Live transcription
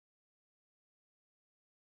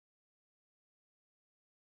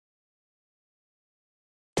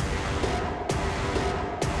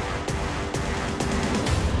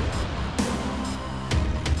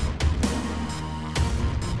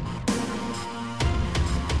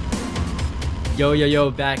Yo,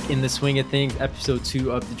 back in the swing of things, episode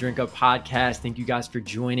 2 of the Drink Up podcast. Thank you guys for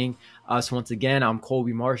joining us once again. I'm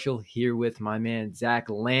Colby Marshall here with my man, Zach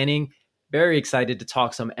Lanning. Very excited to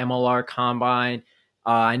talk some MLR Combine.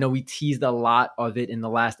 I know we teased a lot of it in the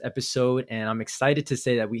last episode, and I'm excited to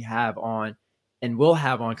say that we have on and will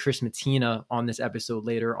have on Chris Mattina on this episode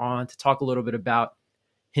later on to talk a little bit about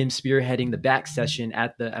him spearheading the back session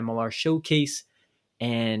at the MLR Showcase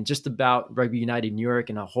and just about Rugby United New York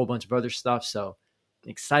and a whole bunch of other stuff. So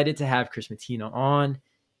excited to have Chris Mattina on.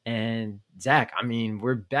 And Zach, I mean,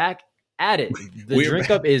 we're back at it. The Drink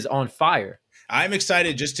Up is on fire. I'm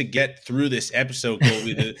excited just to get through this episode,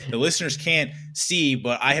 Colby. The listeners can't see,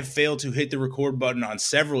 but I have failed to hit the record button on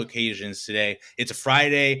several occasions today. It's a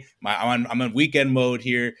Friday. I'm on weekend mode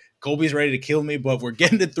here. Colby's ready to kill me, but we're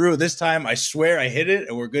getting it through this time. I swear I hit it,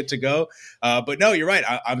 and we're good to go. But no, you're right.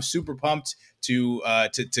 I'm super pumped to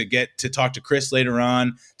get to talk to Chris later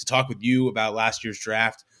on, to talk with you about last year's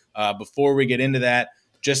draft. Before we get into that,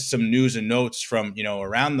 just some news and notes from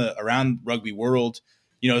around rugby world.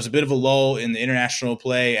 It's a bit of a lull in the international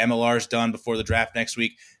play. MLR is done before the draft next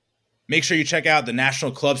week. Make sure you check out the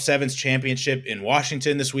National Club Sevens Championship in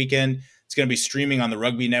Washington this weekend. It's going to be streaming on the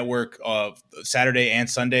Rugby Network Saturday and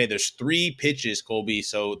Sunday. There's 3 pitches, Colby,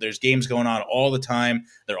 so there's games going on all the time.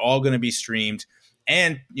 They're all going to be streamed.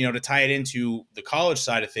 And, to tie it into the college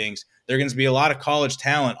side of things, there are going to be a lot of college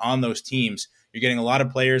talent on those teams. You're getting a lot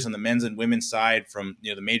of players on the men's and women's side from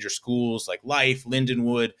the major schools like Life,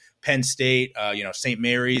 Lindenwood, Penn State, St.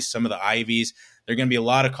 Mary's, some of the Ivies. There are going to be a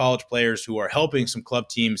lot of college players who are helping some club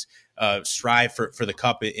teams strive for the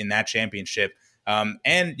cup in that championship. And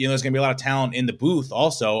there's going to be a lot of talent in the booth.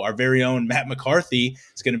 Also, our very own Matt McCarthy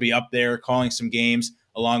is going to be up there calling some games,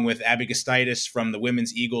 along with Abby Gustaitis from the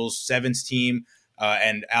Women's Eagles Sevens team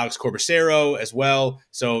and Alex Corbacero as well.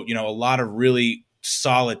 So, a lot of really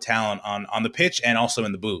solid talent on the pitch and also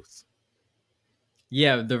in the booth.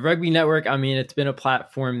 Yeah, the Rugby Network, I mean, it's been a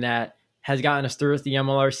platform that has gotten us through the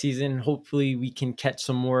MLR season. Hopefully we can catch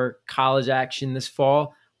some more college action this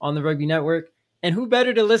fall on the Rugby Network. And who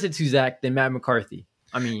better to listen to, Zach, than Matt McCarthy?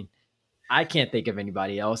 I mean, I can't think of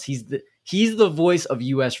anybody else. He's the voice of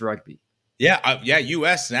U.S. rugby. Yeah,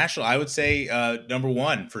 U.S. national. I would say number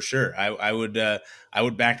one for sure. I would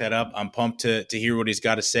back that up. I'm pumped to hear what he's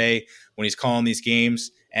got to say when he's calling these games.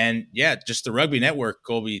 And yeah, just the Rugby Network,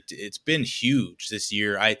 Colby, it's been huge this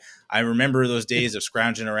year. I remember those days of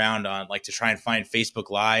scrounging around on to try and find Facebook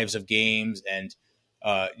Lives of games and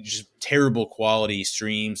just terrible quality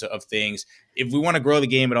streams of things. If we want to grow the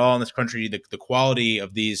game at all in this country, the quality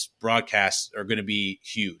of these broadcasts are going to be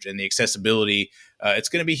huge, and the accessibility, it's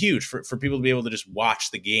going to be huge for people to be able to just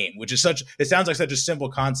watch the game, which is it sounds like such a simple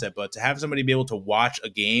concept, but to have somebody be able to watch a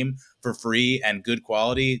game for free and good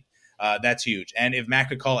quality, that's huge. And if Matt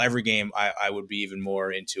could call every game, I would be even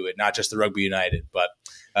more into it, not just the Rugby United, but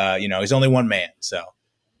he's only one man, so.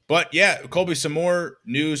 But yeah, Colby, some more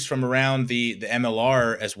news from around the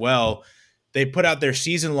MLR as well. They put out their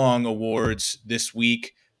season-long awards this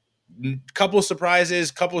week. Couple of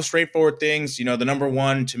surprises, couple of straightforward things. The number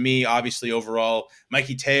one to me, obviously overall,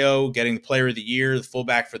 Mikey Teo getting the Player of the Year, the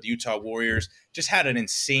fullback for the Utah Warriors. Just had an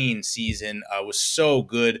insane season. Was so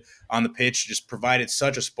good on the pitch. Just provided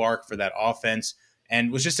such a spark for that offense,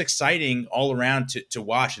 and was just exciting all around to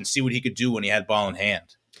watch and see what he could do when he had ball in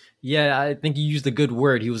hand. Yeah, I think you used a good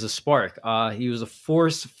word. He was a spark. He was a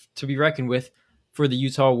force to be reckoned with for the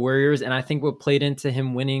Utah Warriors. And I think what played into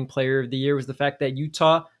him winning Player of the Year was the fact that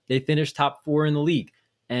Utah, they finished top 4 in the league.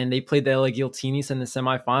 And they played the LA Guiltinis in the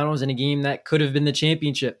semifinals in a game that could have been the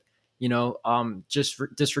championship, just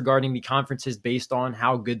disregarding the conferences based on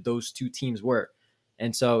how good those two teams were.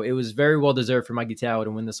 And so it was very well deserved for Mikey Tao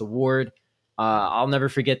to win this award. I'll never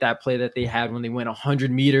forget that play that they had when they went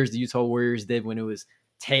 100 meters, the Utah Warriors did, when it was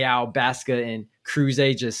Te'o, Basca, and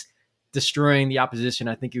Cruze just destroying the opposition.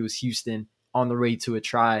 I think it was Houston on the way to a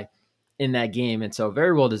try in that game. And so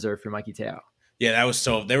very well deserved for Mikey Teo. Yeah,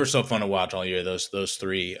 they were so fun to watch all year, those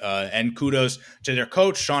 3. And kudos to their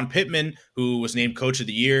coach, Sean Pittman, who was named Coach of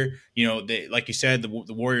the Year. Like you said,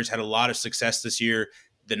 the Warriors had a lot of success this year.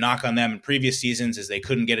 The knock on them in previous seasons is they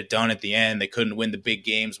couldn't get it done at the end. They couldn't win the big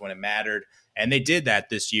games when it mattered. And they did that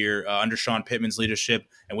this year under Sean Pittman's leadership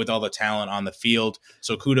and with all the talent on the field.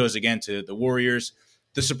 So kudos again to the Warriors.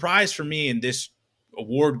 The surprise for me in this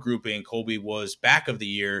award grouping, Colby, was back of the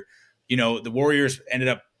year. The Warriors ended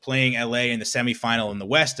up playing LA in the semifinal in the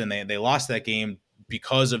West, and they lost that game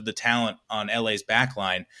because of the talent on LA's back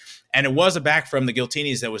line. And it was a back from the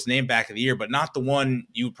Guiltinis that was named back of the year, but not the one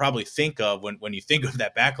you would probably think of when you think of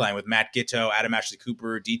that back line with Matt Gitto, Adam Ashley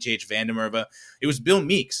Cooper, DTH Vandermerva. It was Bill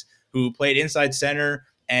Meeks, who played inside center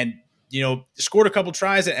and scored a couple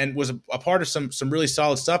tries and was a part of some really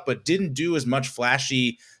solid stuff, but didn't do as much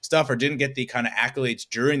flashy stuff or didn't get the kind of accolades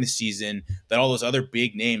during the season that all those other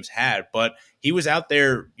big names had. But he was out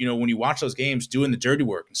there, when you watch those games, doing the dirty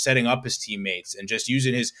work and setting up his teammates and just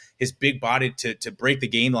using his big body to break the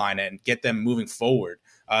game line and get them moving forward.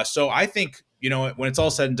 So I think, when it's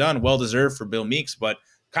all said and done, well-deserved for Bill Meeks, but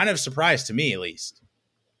kind of a surprise to me, at least.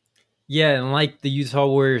 Yeah, and like the Utah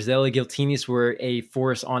Warriors, the LA Giltinis were a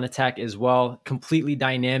force on attack as well, completely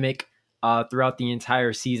dynamic throughout the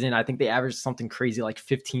entire season. I think they averaged something crazy like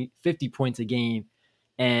 50 points a game.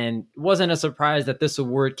 And it wasn't a surprise that this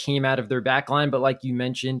award came out of their backline, but like you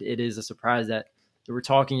mentioned, it is a surprise that we're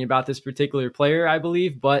talking about this particular player, I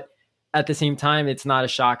believe. But at the same time, it's not a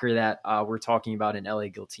shocker that we're talking about an LA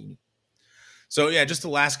Giltini. So, yeah, just the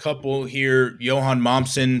last couple here. Johan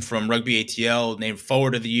Momsen from Rugby ATL named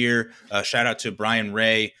Forward of the Year. Shout out to Brian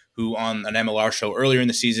Ray, who on an MLR show earlier in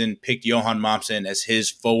the season picked Johan Momsen as his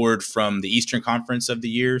forward from the Eastern Conference of the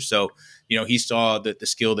year. So, he saw the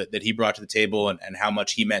skill that he brought to the table and how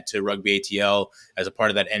much he meant to Rugby ATL as a part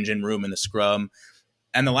of that engine room in the scrum.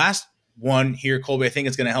 And the last one here, Colby, I think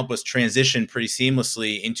is going to help us transition pretty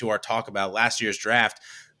seamlessly into our talk about last year's draft.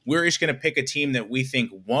 We're each going to pick a team that we think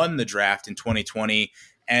won the draft in 2020.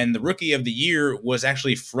 And the rookie of the year was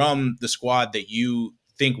actually from the squad that you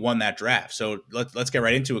think won that draft. So let's get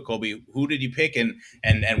right into it, Colby. Who did you pick and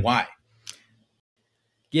why?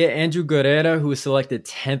 Yeah, Andrew Guerrera, who was selected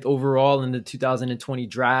 10th overall in the 2020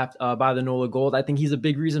 draft by the NOLA Gold. I think he's a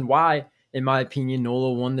big reason why, in my opinion,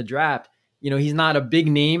 NOLA won the draft. He's not a big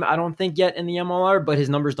name, I don't think, yet in the MLR, but his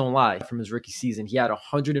numbers don't lie from his rookie season. He had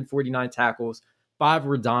 149 tackles, 5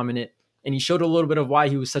 were dominant, and he showed a little bit of why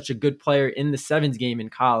he was such a good player in the sevens game in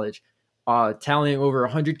college, tallying over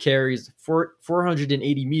 100 carries,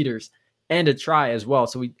 480 meters, and a try as well.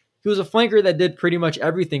 So he was a flanker that did pretty much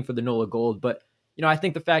everything for the NOLA Gold. But, I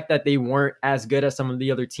think the fact that they weren't as good as some of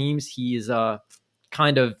the other teams, he is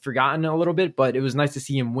kind of forgotten a little bit, but it was nice to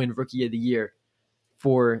see him win Rookie of the Year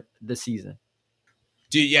for the season.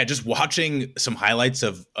 Dude, yeah, just watching some highlights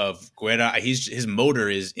of Guerra, his motor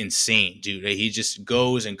is insane, dude. He just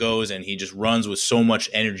goes and goes, and he just runs with so much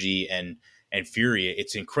energy and fury.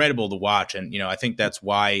 It's incredible to watch, and I think that's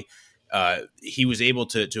why he was able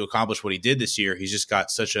to accomplish what he did this year. He's just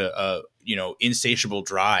got such a insatiable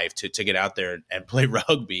drive to get out there and play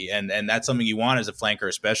rugby, and that's something you want as a flanker,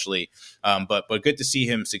 especially. But good to see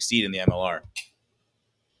him succeed in the MLR.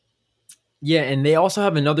 Yeah, and they also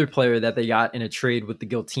have another player that they got in a trade with the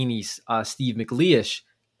Giltinis, Steve McLeish,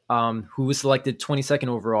 who was selected 22nd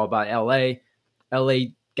overall by LA. LA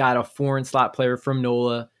got a foreign slot player from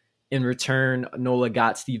NOLA. In return, NOLA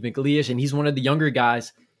got Steve McLeish, and he's one of the younger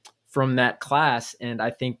guys from that class. And I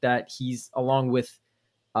think that he's, along with,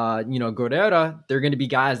 Guerrera, they're going to be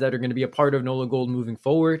guys that are going to be a part of NOLA Gold moving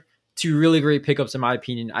forward. 2 really great pickups, in my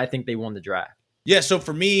opinion. I think they won the draft. Yeah, so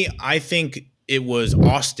for me, I think it was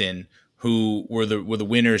Austin who were the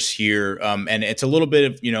winners here. And it's a little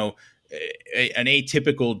bit of, an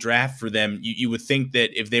atypical draft for them. You would think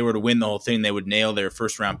that if they were to win the whole thing, they would nail their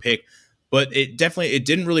first round pick, but it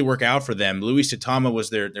didn't really work out for them. Luis Satama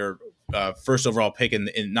was their first overall pick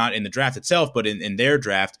not in the draft itself, but in their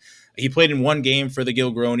draft. He played in one game for the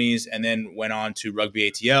Gilgronis and then went on to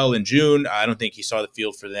Rugby ATL in June. I don't think he saw the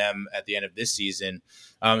field for them at the end of this season.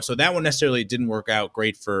 So that one necessarily didn't work out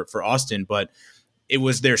great for Austin, but it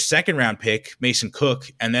was their second round pick, Mason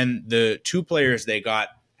Cook, and then the 2 players they got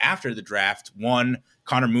after the draft. One,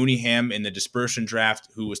 Connor Mooneyham in the dispersion draft,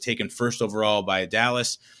 who was taken first overall by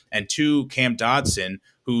Dallas, and 2, Cam Dodson,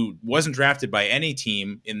 who wasn't drafted by any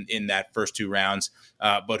team in that first 2 rounds,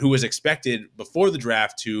 but who was expected before the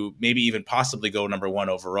draft to maybe even possibly go number 1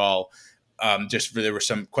 overall. There was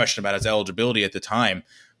some question about his eligibility at the time.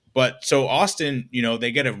 But so Austin,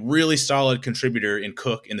 they get a really solid contributor in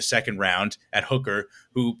Cook in the second round at hooker,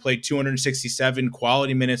 who played 267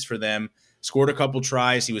 quality minutes for them, scored a couple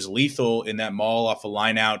tries. He was lethal in that maul off a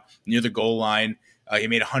line out near the goal line. He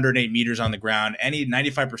made 108 meters on the ground, and he had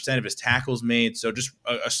 95% of his tackles made. So just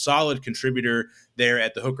a solid contributor there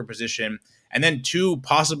at the hooker position. And then 2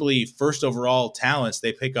 possibly first overall talents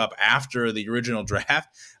they pick up after the original draft.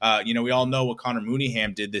 We all know what Connor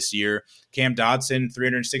Mooneyham did this year. Cam Dodson,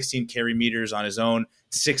 316 carry meters on his own,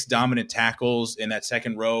 6 dominant tackles in that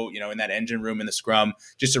second row, in that engine room in the scrum.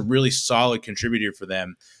 Just a really solid contributor for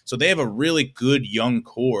them. So they have a really good young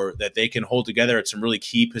core that they can hold together at some really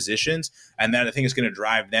key positions. And that I think is going to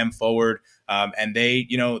drive them forward. And they,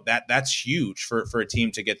 that's huge for a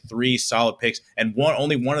team to get 3 solid picks, and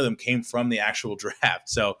only one of them came from the actual draft.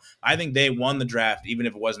 So I think they won the draft, even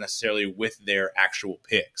if it wasn't necessarily with their actual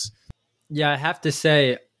picks. Yeah, I have to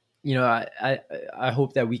say, I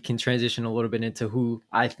hope that we can transition a little bit into who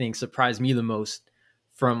I think surprised me the most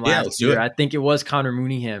from Yeah, last let's do year. it. I think it was Connor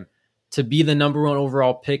Mooneyham to be the number one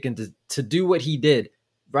overall pick and to do what he did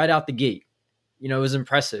right out the gate. It was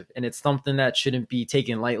impressive, and it's something that shouldn't be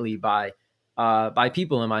taken lightly by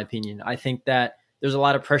people, in my opinion. I think that there's a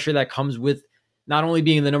lot of pressure that comes with not only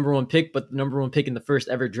being the number one pick, but the number one pick in the first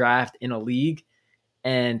ever draft in a league,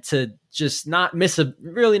 and to just not miss a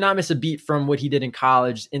beat from what he did in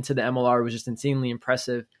college into the MLR was just insanely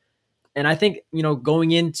impressive. And I think,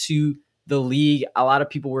 going into the league, a lot of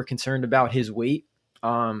people were concerned about his weight.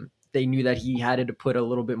 They knew that he had to put a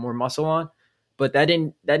little bit more muscle on, but that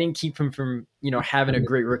didn't keep him from, having a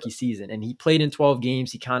great rookie season. And he played in 12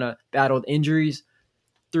 games. He kind of battled injuries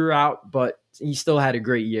throughout, but he still had a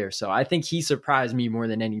great year. So I think he surprised me more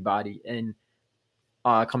than anybody in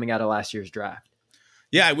coming out of last year's draft.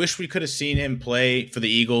 Yeah, I wish we could have seen him play for the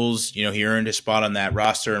Eagles. He earned his spot on that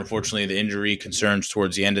roster. Unfortunately, the injury concerns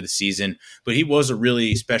towards the end of the season, but he was a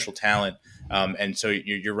really special talent. And so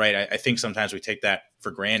you're right. I think sometimes we take that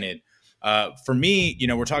for granted. For me,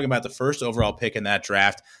 we're talking about the first overall pick in that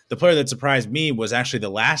draft. The player that surprised me was actually the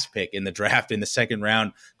last pick in the draft in the second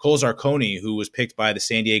round, Cole Zarconi, who was picked by the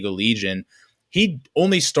San Diego Legion. He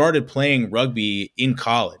only started playing rugby in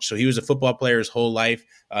college. So he was a football player his whole life.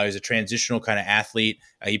 He was a transitional kind of athlete.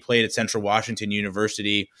 He played at Central Washington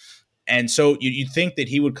University. And so you'd think that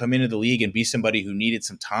he would come into the league and be somebody who needed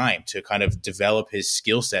some time to kind of develop his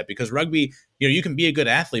skill set, because rugby, you can be a good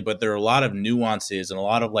athlete, but there are a lot of nuances and a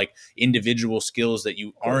lot of like individual skills that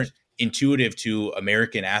you aren't intuitive to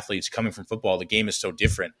American athletes coming from football. The game is so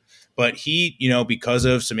different. But he, because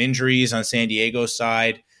of some injuries on San Diego's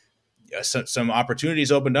side, some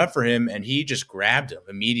opportunities opened up for him, and he just grabbed them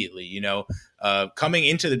immediately. Coming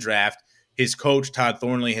into the draft, his coach, Todd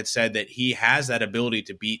Thornley, had said that he has that ability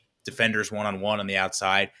to beat defenders one-on-one on the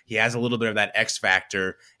outside. He has a little bit of that X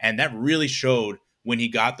factor, and that really showed when he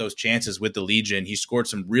got those chances with the Legion. He scored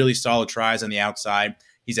some really solid tries on the outside.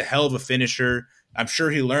 He's a hell of a finisher. I'm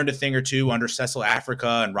sure he learned a thing or two under Cecil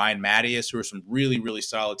Africa and Ryan Mattias, who are some really, really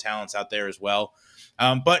solid talents out there as well.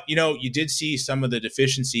 But, you did see some of the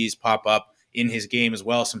deficiencies pop up in his game as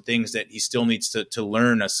well, some things that he still needs to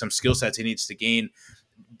learn, some skill sets he needs to gain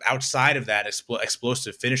outside of that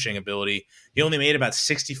explosive finishing ability. He only made about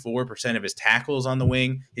 64% of his tackles on the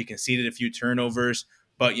wing. He conceded a few turnovers.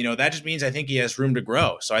 But, that just means I think he has room to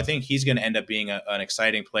grow. So I think he's going to end up being an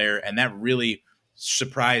exciting player. And that really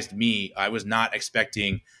surprised me. I was not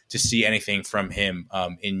expecting to see anything from him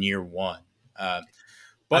in year one.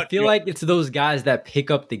 But I feel like it's those guys that pick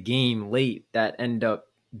up the game late that end up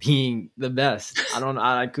being the best.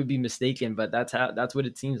 I could be mistaken, but that's what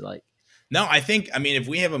it seems like. No, if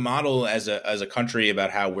we have a model as a country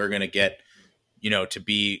about how we're going to get, to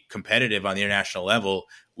be competitive on the international level,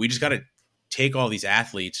 we just got to take all these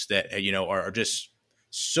athletes that, are just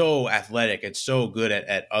so athletic and so good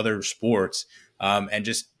at other sports, and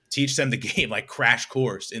just teach them the game, like crash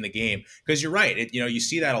course in the game. Because you're right. You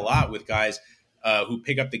see that a lot with guys who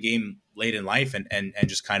pick up the game late in life and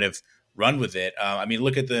just kind of run with it.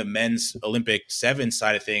 Look at the men's Olympic 7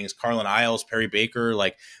 side of things. Carlin Isles, Perry Baker,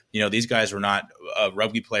 these guys were not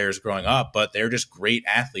rugby players growing up, but they're just great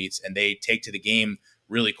athletes, and they take to the game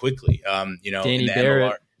really quickly. Danny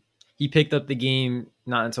Barrett, he picked up the game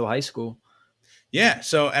not until high school. Yeah.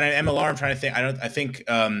 So, and at MLR, I'm trying to think. I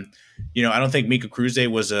don't think Mika Cruze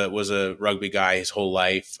was a rugby guy his whole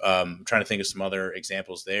life. I'm trying to think of some other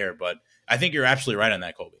examples there, but I think you're absolutely right on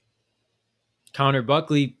that, Colby. Connor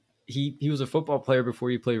Buckley, he was a football player before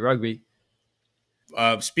he played rugby.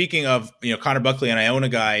 Speaking of, Connor Buckley, an Iona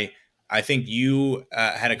guy, I think you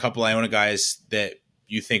had a couple Iona guys that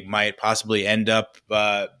you think might possibly end up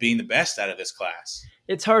being the best out of this class.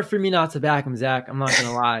 It's hard for me not to back him, Zach. I'm not going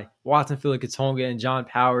to lie. Watson Philikatonga and John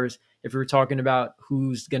Powers, if we're talking about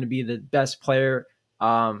who's going to be the best player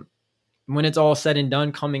when it's all said and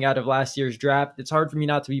done coming out of last year's draft, it's hard for me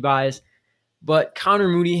not to be biased. But Connor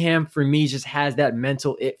Mooneyham, for me, just has that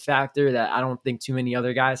mental it factor that I don't think too many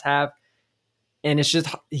other guys have. And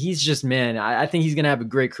he's just, man, I think he's going to have a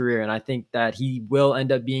great career. And I think that he will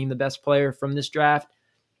end up being the best player from this draft.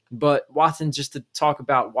 But Watson, just to talk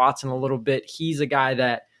about Watson a little bit, he's a guy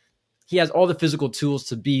that he has all the physical tools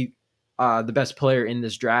to be the best player in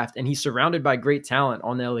this draft. And he's surrounded by great talent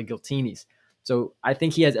on the LA Giltinis. So I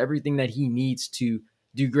think he has everything that he needs to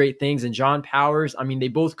do great things. And John Powers, they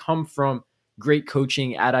both come from great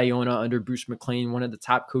coaching at Iona under Bruce McLean, one of the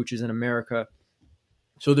top coaches in America.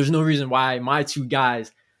 So there's no reason why my two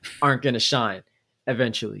guys aren't going to shine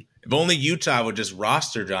eventually. If only Utah would just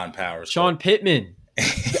roster John Powers. Sean Pittman.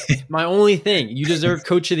 My only thing, you deserve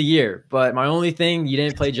Coach of the Year, but my only thing, you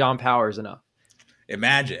didn't play John Powers enough.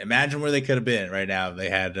 Imagine where they could have been right now if they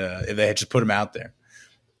had just put him out there.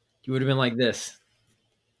 You would have been like this.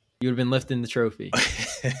 You would have been lifting the trophy.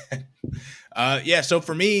 Yeah. So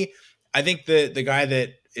for me, I think the guy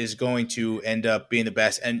that is going to end up being the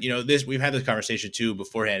best, and we've had this conversation too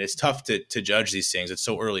beforehand. It's tough to judge these things. It's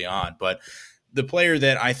so early on, but the player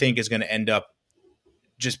that I think is going to end up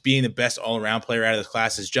just being the best all around player out of this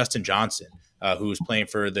class is Justin Johnson, who's playing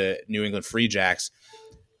for the New England Free Jacks.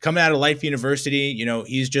 Coming out of Life University,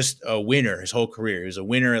 he's just a winner his whole career. He was a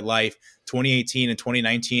winner at Life. 2018 and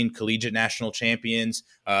 2019 collegiate national champions.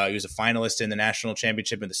 He was a finalist in the national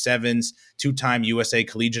championship in the sevens, 2-time USA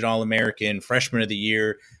collegiate All-American, freshman of the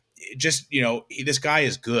year. Just, this guy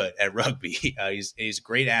is good at rugby. He's a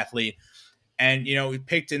great athlete. And, he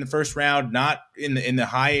picked in the first round, not in the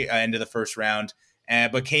high end of the first round,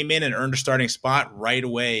 but came in and earned a starting spot right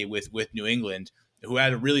away with New England, who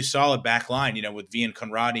had a really solid back line, with Vian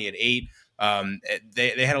Conradi at 8.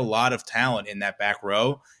 They had a lot of talent in that back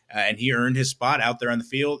row, and he earned his spot out there on the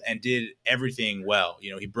field and did everything well.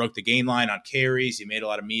 He broke the gain line on carries. He made a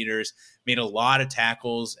lot of meters, made a lot of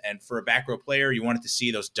tackles. And for a back row player, you wanted to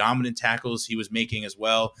see those dominant tackles he was making as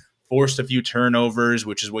well. Forced a few turnovers,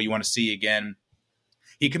 which is what you want to see again.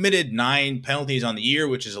 He committed 9 penalties on the year,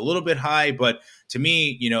 which is a little bit high, but to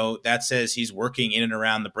me, that says he's working in and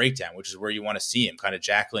around the breakdown, which is where you want to see him, kind of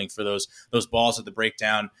jackling for those balls at the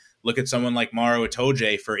breakdown. Look at someone like Maro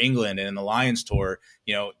Itoje for England and in the Lions tour.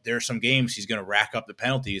 There are some games he's going to rack up the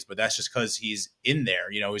penalties, but that's just because he's in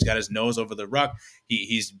there. He's got his nose over the ruck.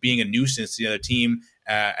 He's being a nuisance to the other team.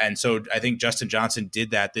 And so I think Justin Johnson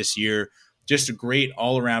did that this year. Just a great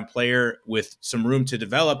all-around player with some room to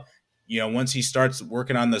develop. Once he starts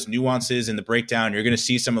working on those nuances in the breakdown, you're going to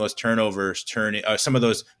see some of those some of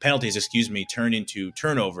those penalties, turn into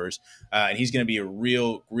turnovers. And he's going to be a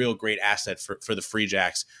real great asset for the Free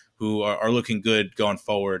Jacks, who are looking good going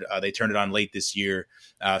forward. They turned it on late this year.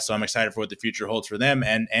 So I'm excited for what the future holds for them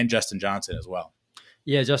and Justin Johnson as well.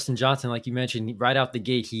 Yeah, Justin Johnson, like you mentioned, right out the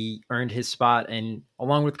gate, he earned his spot. And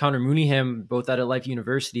along with Connor Mooneyham, both out of Life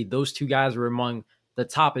University, those two guys were among the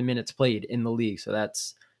top in minutes played in the league. So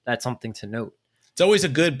that's something to note. It's always a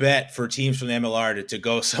good bet for teams from the MLR to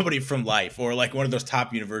go somebody from Life or like one of those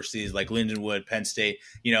top universities like Lindenwood, Penn State,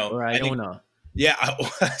 Or Iona.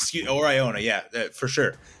 Or Iona. Yeah, for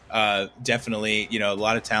sure. Definitely, a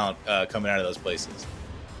lot of talent coming out of those places.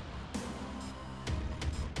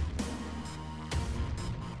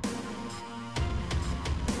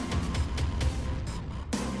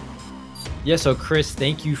 Yeah, so Chris,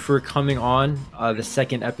 thank you for coming on the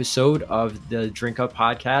second episode of the Drink Up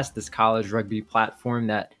podcast, this college rugby platform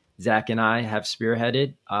that Zach and I have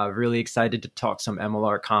spearheaded. Really excited to talk some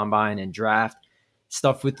MLR Combine and Draft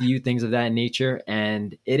stuff with you, things of that nature.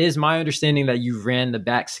 And it is my understanding that you ran the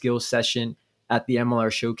back skills session at the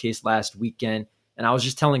MLR Showcase last weekend. And I was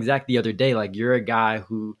just telling Zach the other day, like, you're a guy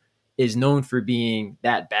who is known for being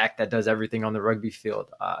that back that does everything on the rugby field,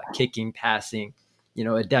 kicking, passing,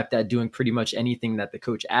 adept at doing pretty much anything that the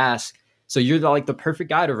coach asks. So you're the perfect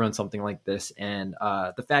guy to run something like this. And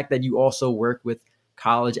the fact that you also work with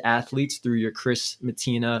college athletes through your Chris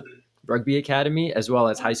Mattina Rugby Academy, as well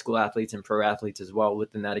as high school athletes and pro athletes as well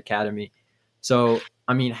within that academy. So,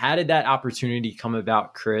 how did that opportunity come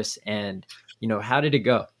about, Chris? And, how did it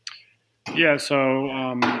go? Yeah, so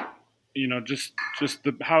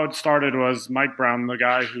how it started was Mike Brown, the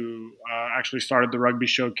guy who actually started the Rugby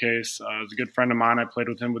Showcase. Was a good friend of mine. I played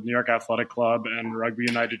with him with New York Athletic Club and Rugby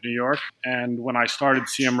United New York. And when I started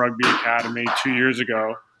CM Rugby Academy 2 years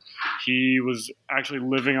ago, he was actually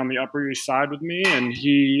living on the Upper East Side with me, and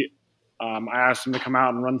I asked him to come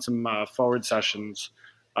out and run some forward sessions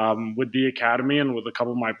with the academy and with a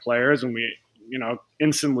couple of my players, and we,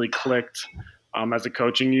 instantly clicked as a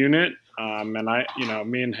coaching unit. And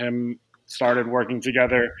me and him started working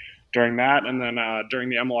together during that. And then during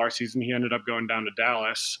the MLR season, he ended up going down to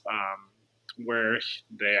Dallas, where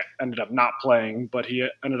they ended up not playing, but he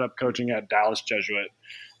ended up coaching at Dallas Jesuit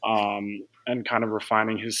and kind of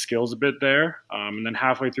refining his skills a bit there. And then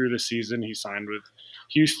halfway through the season, he signed with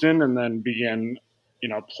Houston and then began,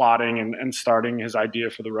 plotting and starting his idea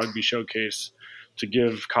for the Rugby Showcase to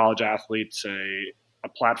give college athletes a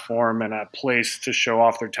platform and a place to show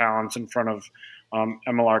off their talents in front of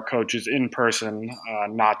MLR coaches in person,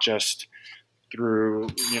 not just through,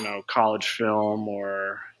 college film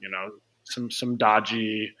or, some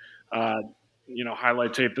dodgy,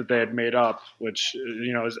 highlight tape that they had made up, which,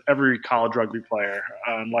 is every college rugby player,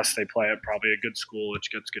 unless they play at probably a good school,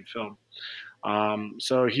 which gets good film.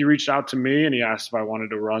 So he reached out to me and he asked if I wanted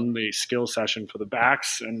to run the skill session for the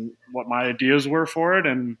backs and what my ideas were for it.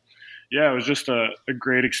 And yeah, it was just a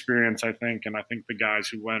great experience, I think. And I think the guys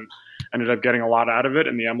who went ended up getting a lot out of it,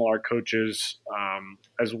 and the MLR coaches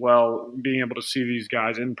as well, being able to see these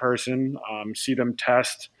guys in person, see them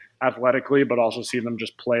test athletically, but also see them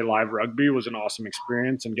just play live rugby was an awesome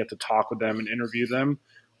experience, and get to talk with them and interview them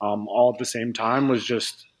all at the same time was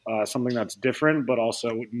just something that's different, but also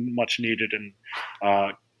much needed in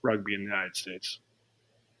rugby in the United States.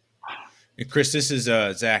 Chris, this is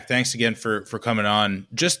Zach. Thanks again for coming on.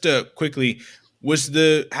 Just quickly,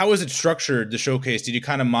 how was it structured, the showcase? Did you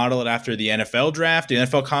kind of model it after the NFL draft, the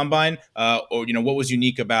NFL combine, or what was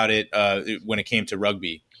unique about it when it came to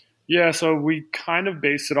rugby? Yeah, so we kind of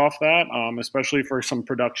based it off that, especially for some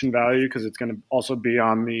production value, because it's going to also be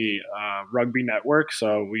on the Rugby Network.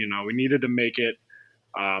 So we needed to make it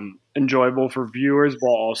enjoyable for viewers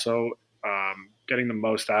while also getting the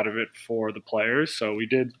most out of it for the players. So we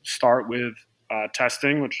did start with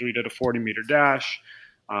testing, which we did a 40-meter dash,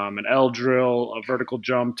 an L drill, a vertical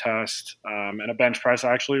jump test, and a bench press,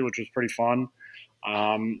 actually, which was pretty fun.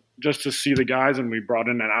 Just to see the guys, and we brought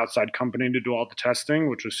in an outside company to do all the testing,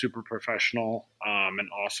 which was super professional and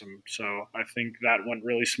awesome. So I think that went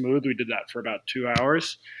really smooth. We did that for about 2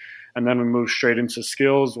 hours, and then we moved straight into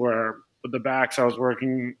skills, where with the backs I was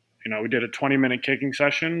working, we did a 20-minute kicking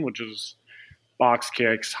session, which is box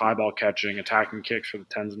kicks, high ball catching, attacking kicks for the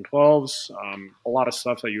 10s and 12s, a lot of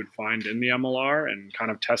stuff that you would find in the MLR, and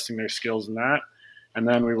kind of testing their skills in that. And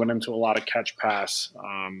then we went into a lot of catch pass,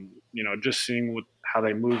 just seeing how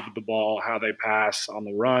they move with the ball, how they pass on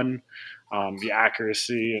the run, the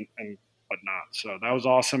accuracy and whatnot. So that was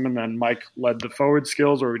awesome. And then Mike led the forward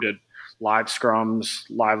skills, where we did live scrums,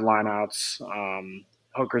 live lineouts.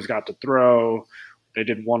 Hookers got to throw. They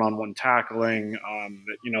did one-on-one tackling.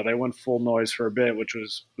 They went full noise for a bit, which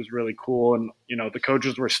was really cool. And, the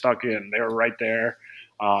coaches were stuck in. They were right there,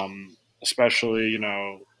 especially,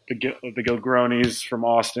 the Gilgronis from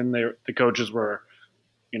Austin. The coaches were,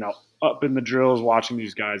 up in the drills watching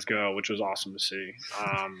these guys go, which was awesome to see.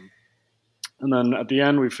 And then at the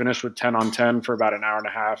end, we finished with 10-on-10 for about an hour and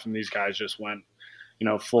a half, and these guys just went,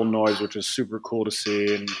 full noise, which was super cool to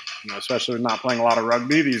see. And, especially with not playing a lot of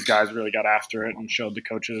rugby, these guys really got after it and showed the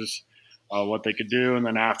coaches what they could do. And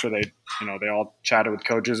then after they all chatted with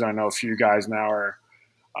coaches. I know a few guys now are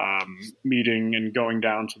meeting and going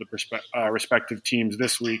down to the respective teams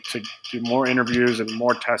this week to do more interviews and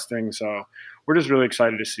more testing. So we're just really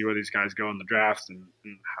excited to see where these guys go in the draft and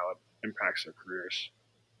how it impacts their careers.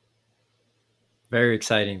 Very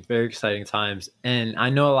exciting times. And I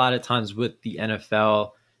know a lot of times with the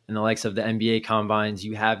NFL and the likes of the NBA combines,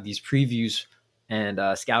 you have these previews and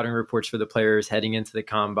scouting reports for the players heading into the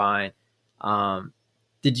combine.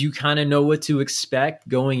 Did you kind of know what to expect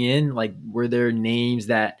going in? Like, were there names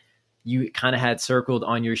that you kind of had circled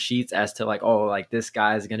on your sheets as to this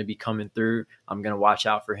guy is going to be coming through, I'm going to watch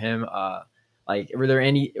out for him? Were there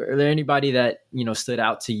anybody that, stood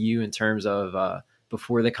out to you in terms of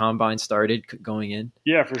before the combine started going in?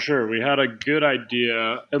 Yeah, for sure. We had a good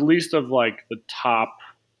idea, at least of the top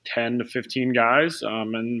 10 to 15 guys.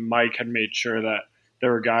 And Mike had made sure that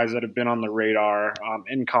there were guys that have been on the radar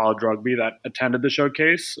in college rugby that attended the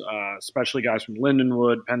showcase, especially guys from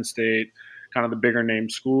Lindenwood, Penn State, kind of the bigger name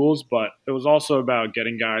schools. But it was also about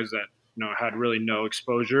getting guys that, had really no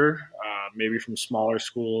exposure, maybe from smaller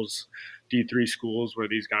schools, D3 schools, where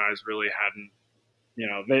these guys really hadn't,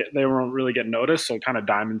 they weren't really getting noticed, so kind of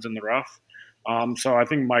diamonds in the rough. So I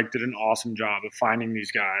think Mike did an awesome job of finding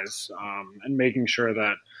these guys and making sure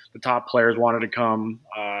that the top players wanted to come.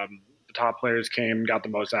 The top players came, got the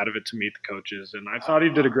most out of it to meet the coaches, and I thought he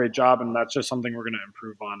did a great job. And that's just something we're going to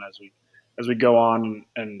improve on as we go on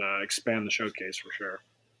and expand the showcase for sure.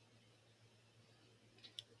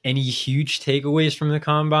 Any huge takeaways from the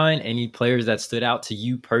combine? Any players that stood out to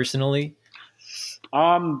you personally?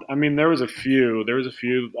 There was a few.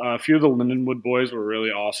 A few of the Lindenwood boys were really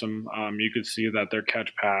awesome. You could see that their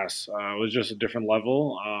catch pass was just a different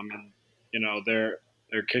level, and their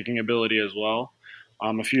kicking ability as well.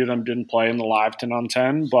 A few of them didn't play in the live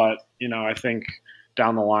 10-on-10, but I think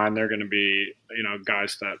down the line they're going to be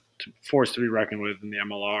guys that forced to be reckoned with in the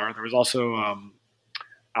MLR. There was also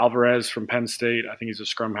Alvarez from Penn State. I think he's a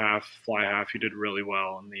scrum half, fly half. He did really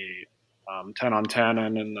well in the 10-on-10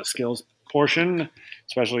 and in the skills portion,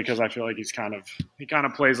 especially because I feel like he kind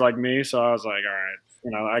of plays like me. So I was like,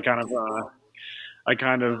 all right, I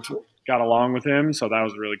kind of got along with him. So that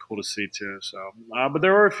was really cool to see too. So, but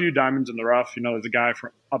there were a few diamonds in the rough. There's a guy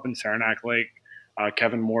from up in Saranac Lake,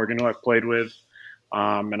 Kevin Morgan, who I've played with.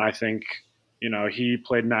 And I think, he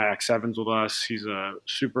played in X7s with us. He's a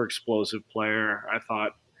super explosive player. I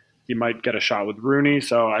thought he might get a shot with Rooney,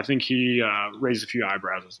 so I think he raised a few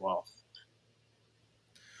eyebrows as well.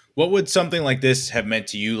 What would something like this have meant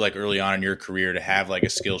to you, like early on in your career, to have like a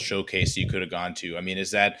skill showcase you could have gone to? I mean,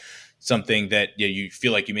 is that something that you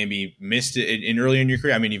feel like you maybe missed it in early in your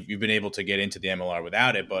career? I mean, you've been able to get into the MLR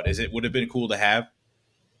without it, but would have been cool to have?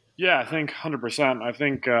 Yeah, I think 100%. I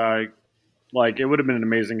think like it would have been an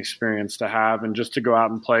amazing experience to have, and just to go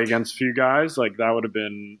out and play against a few guys, like that would have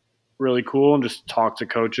been really cool, and just talk to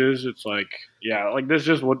coaches. It's like, yeah, like this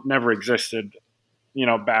just would never existed,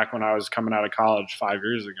 back when I was coming out of college 5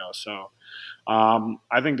 years ago. So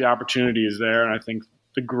I think the opportunity is there, and I think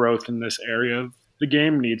the growth in this area of the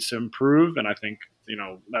game needs to improve, and I think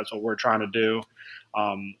that's what we're trying to do.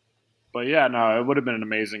 But yeah, no, it would have been an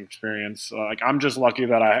amazing experience. Like I'm just lucky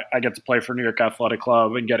that I get to play for New York Athletic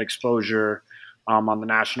Club and get exposure on the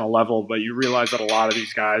national level. But you realize that a lot of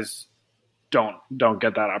these guys don't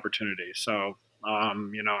get that opportunity. So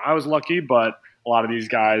I was lucky, but a lot of these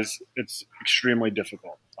guys, it's extremely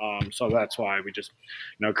difficult. So that's why we just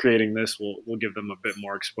creating this will give them a bit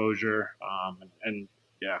more exposure and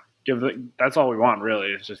yeah. That's all we want really,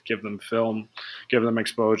 is just give them film, give them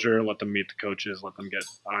exposure, let them meet the coaches, let them get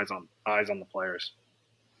eyes on the players.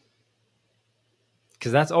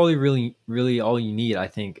 Because that's all you really all you need, I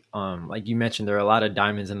think. Like you mentioned, there are a lot of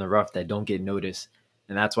diamonds in the rough that don't get noticed,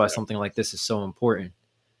 and that's why something like this is so important.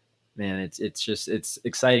 Man, it's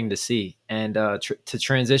exciting to see. And to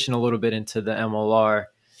transition a little bit into the MLR,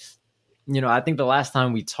 I think the last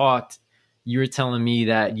time we talked, you were telling me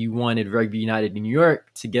that you wanted Rugby United New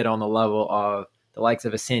York to get on the level of the likes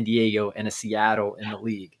of a San Diego and a Seattle in the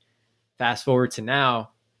league. Fast forward to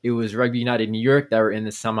now, it was Rugby United New York that were in the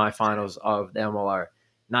semifinals of the MLR,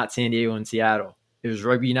 not San Diego and Seattle. It was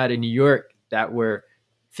Rugby United New York that were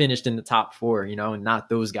finished in the top four, and not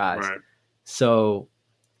those guys. Right. So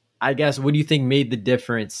I guess, what do you think made the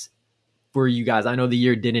difference for you guys? I know the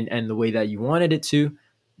year didn't end the way that you wanted it to,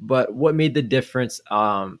 but what made the difference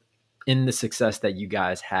in the success that you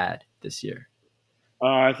guys had this year?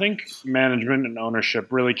 I think management and ownership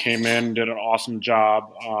really came in, did an awesome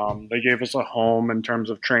job. They gave us a home in terms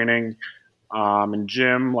of training and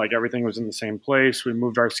gym. Like everything was in the same place. We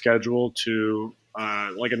moved our schedule to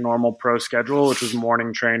like a normal pro schedule, which was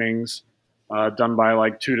morning trainings done by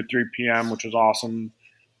like 2 to 3 p.m., which was awesome.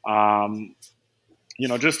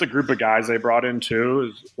 Just the group of guys they brought in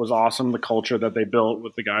too was awesome. The culture that they built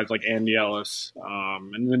with the guys like Andy Ellis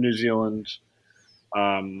and the New Zealand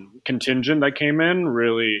contingent that came in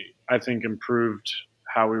really, I think, improved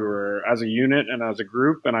how we were as a unit and as a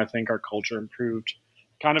group. And I think our culture improved,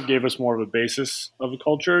 kind of gave us more of a basis of a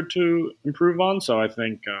culture to improve on. So I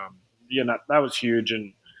think, that was huge.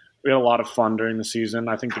 And we had a lot of fun during the season.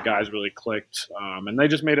 I think the guys really clicked and they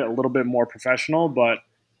just made it a little bit more professional. But,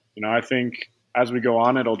 I think as we go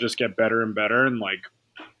on, it'll just get better and better. And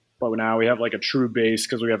but now we have like a true base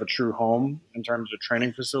because we have a true home in terms of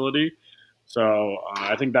training facility. So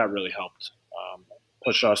I think that really helped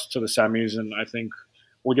push us to the semis, and I think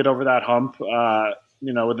we'll get over that hump,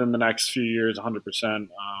 within the next few years, 100%.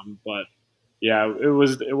 But yeah, it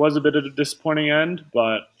was a bit of a disappointing end,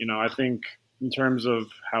 but I think in terms of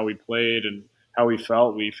how we played and how we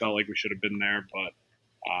felt like we should have been there. But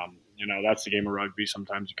that's the game of rugby.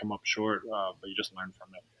 Sometimes you come up short, but you just learn from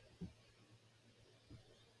it.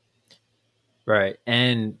 Right.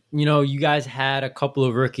 And, you guys had a couple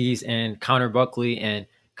of rookies, and Connor Buckley and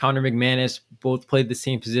Connor McManus both played the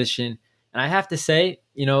same position. And I have to say,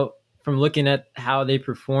 from looking at how they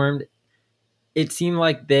performed, it seemed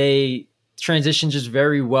like they transitioned just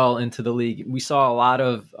very well into the league. We saw a lot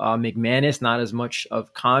of McManus, not as much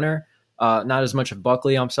of Connor, not as much of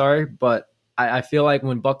Buckley, I'm sorry. But I feel like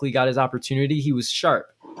when Buckley got his opportunity, he was sharp.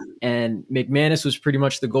 And McManus was pretty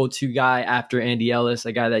much the go-to guy after Andy Ellis,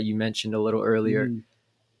 a guy that you mentioned a little earlier. Mm.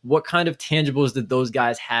 What kind of tangibles did those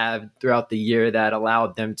guys have throughout the year that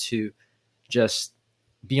allowed them to just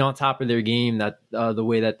be on top of their game that the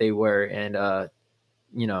way that they were? And,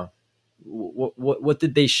 what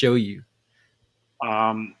did they show you?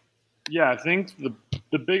 Yeah, I think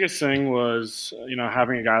the biggest thing was,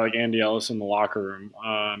 having a guy like Andy Ellis in the locker room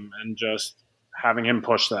and just having him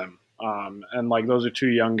push them. And like those are two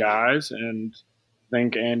young guys, and I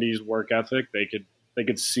think Andy's work ethic, they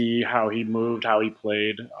could see how he moved, how he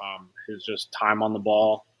played, his just time on the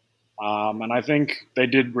ball. And I think they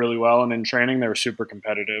did really well. And in training, they were super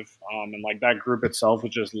competitive. And like that group itself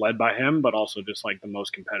was just led by him, but also just like the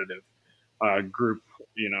most competitive group,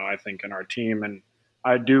 I think in our team. And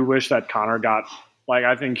I do wish that Connor got,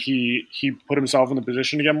 I think he put himself in the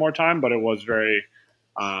position to get more time, but it was very,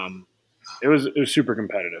 it was super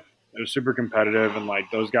competitive. It was super competitive, and like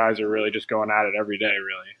those guys are really just going at it every day,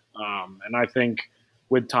 really. And I think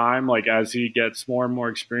with time, like as he gets more and more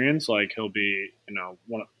experience, like he'll be,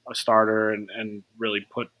 a starter and really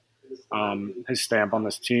put his stamp on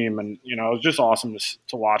this team. And it was just awesome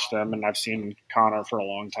to watch them. And I've seen Connor for a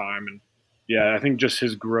long time, and yeah, I think just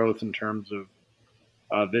his growth in terms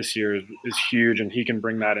of this year is huge, and he can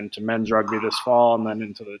bring that into men's rugby this fall and then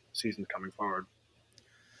into the season coming forward.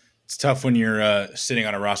 It's tough when you're sitting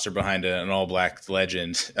on a roster behind an all-black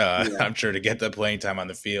legend. I'm sure to get the playing time on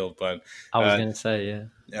the field. But I was going to say, yeah.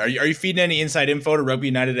 Are you feeding any inside info to Rugby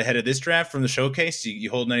United ahead of this draft from the showcase? You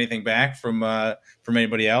holding anything back from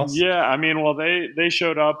anybody else? Yeah, I mean, well, they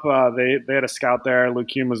showed up. They had a scout there. Luke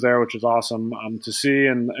Hume was there, which was awesome to see,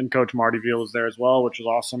 and Coach Marty Veal was there as well, which was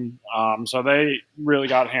awesome. So they really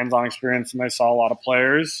got hands-on experience, and they saw a lot of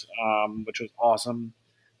players, which was awesome.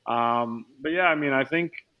 But yeah, I mean, I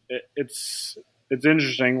think it's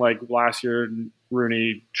interesting. Like last year,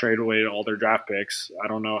 Rooney traded away all their draft picks. I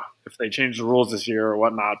don't know if they changed the rules this year or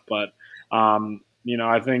whatnot, but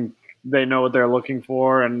I think they know what they're looking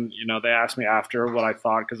for, and they asked me after what I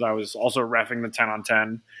thought because I was also reffing the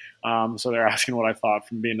 10-on-10. So they're asking what I thought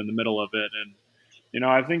from being in the middle of it, and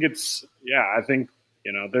I think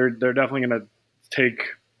they're definitely going to take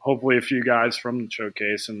hopefully a few guys from the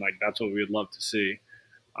showcase, and like that's what we'd love to see.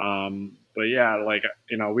 But yeah, like,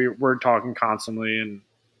 we're talking constantly, and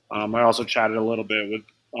I also chatted a little bit with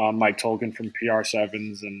Mike Tolkien from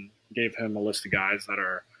PR7s and gave him a list of guys that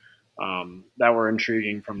are that were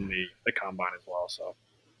intriguing from the combine as well. So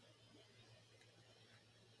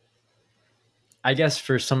I guess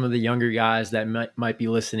for some of the younger guys that might be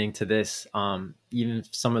listening to this, even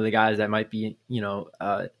some of the guys that might be,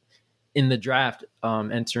 in the draft,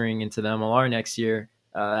 entering into the MLR next year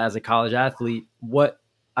as a college athlete, what,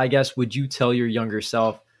 I guess, would you tell your younger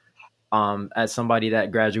self as somebody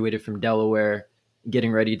that graduated from Delaware,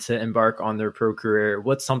 getting ready to embark on their pro career?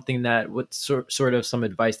 What's something what sort of some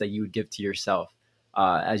advice that you would give to yourself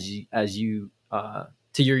as you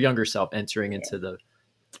to your younger self entering into the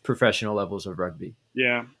professional levels of rugby?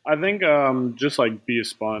 Yeah, I think just like be a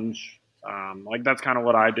sponge. Like that's kind of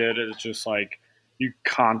what I did. It's just like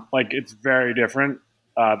it's very different.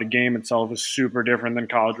 The game itself is super different than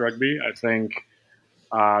college rugby. I think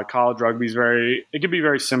college rugby it can be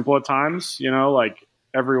very simple at times, like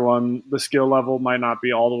everyone, the skill level might not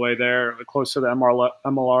be all the way there, close to the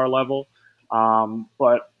MLR level.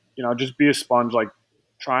 But, just be a sponge, like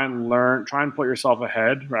try and learn, try and put yourself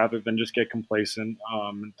ahead rather than just get complacent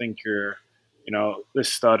and think you're,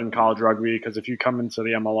 this stud in college rugby. Because if you come into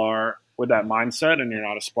the MLR with that mindset and you're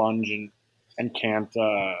not a sponge and can't,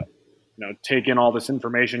 take in all this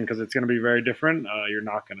information because it's going to be very different, you're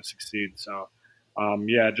not going to succeed. So,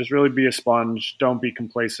 just really be a sponge. Don't be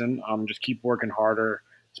complacent. Just keep working harder,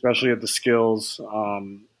 especially at the skills.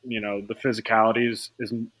 The physicality is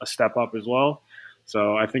a step up as well.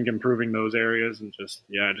 So I think improving those areas and just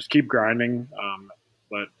keep grinding.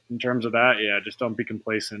 But in terms of that, just don't be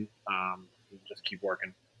complacent. Just keep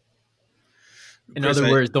working. In other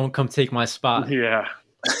words, don't come take my spot. Yeah.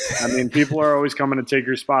 I mean, people are always coming to take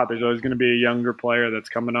your spot. There's always going to be a younger player that's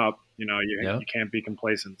coming up. You can't be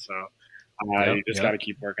complacent. So you just got to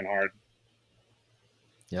keep working hard.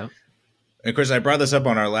 Yeah. And Chris, I brought this up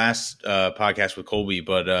on our last podcast with Colby,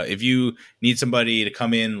 but if you need somebody to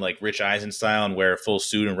come in like Rich Eisen style and wear a full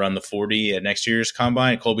suit and run the 40 at next year's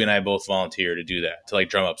combine, Colby and I both volunteer to do that, to like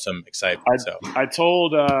drum up some excitement. I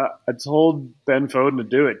told Ben Foden to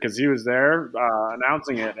do it because he was there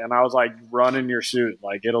announcing it, and I was like, "Run in your suit,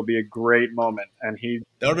 like it'll be a great moment." And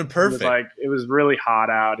that would have been perfect. It was really hot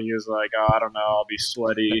out. He was like, "Oh, I don't know, I'll be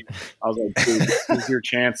sweaty." I was like, "Dude, this is your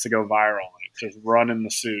chance to go viral. Like, just run in the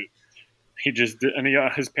suit." He just did, and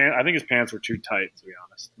his pants. I think his pants were too tight, to be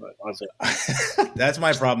honest. But I was like, that's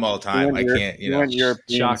my problem all the time. I can't, He went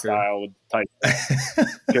European style with tight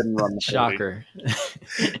pants. Couldn't run the Shocker.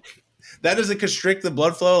 That doesn't constrict the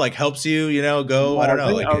blood flow. Like helps you, go. Well, I don't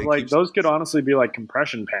know. I was like, those could honestly be like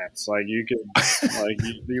compression pants. Like you could, like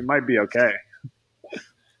you might be okay.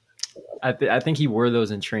 I think he wore those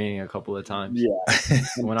in training a couple of times. Yeah,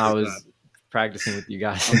 when I was practicing with you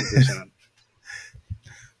guys. 100%.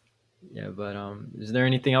 Yeah, but is there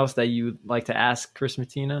anything else that you would like to ask Chris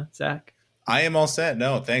Mattina, Zach? I am all set.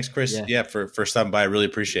 No, thanks, Chris. Yeah, for stopping by. I really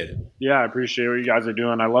appreciate it. Yeah, I appreciate what you guys are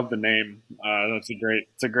doing. I love the name. It's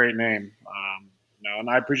a great name. And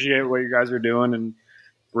I appreciate what you guys are doing and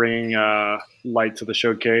bringing light to the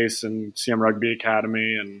showcase and CM Rugby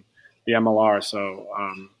Academy and the MLR. So,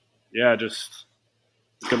 just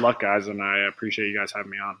good luck, guys, and I appreciate you guys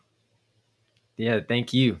having me on. Yeah,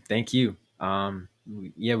 thank you.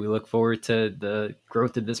 We look forward to the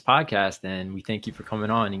growth of this podcast, and we thank you for coming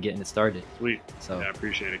on and getting it started. Sweet. So yeah, I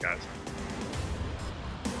appreciate it, guys.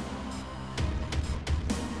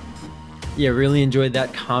 Yeah, really enjoyed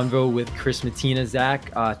that convo with Chris Mattina,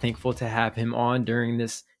 Zach. Thankful to have him on during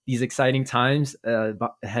these exciting times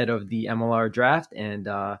ahead of the MLR draft. And,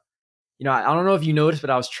 I don't know if you noticed, but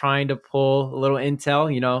I was trying to pull a little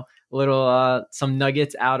intel, some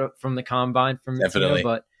nuggets from the combine from Mattina,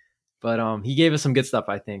 but he gave us some good stuff,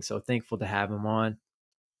 I think. So thankful to have him on.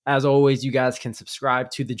 As always, you guys can subscribe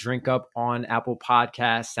to The Drink Up on Apple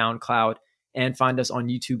Podcasts, SoundCloud, and find us on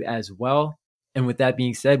YouTube as well. And with that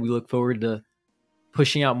being said, we look forward to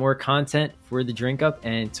pushing out more content for The Drink Up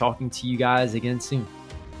and talking to you guys again soon.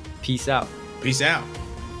 Peace out. Peace out.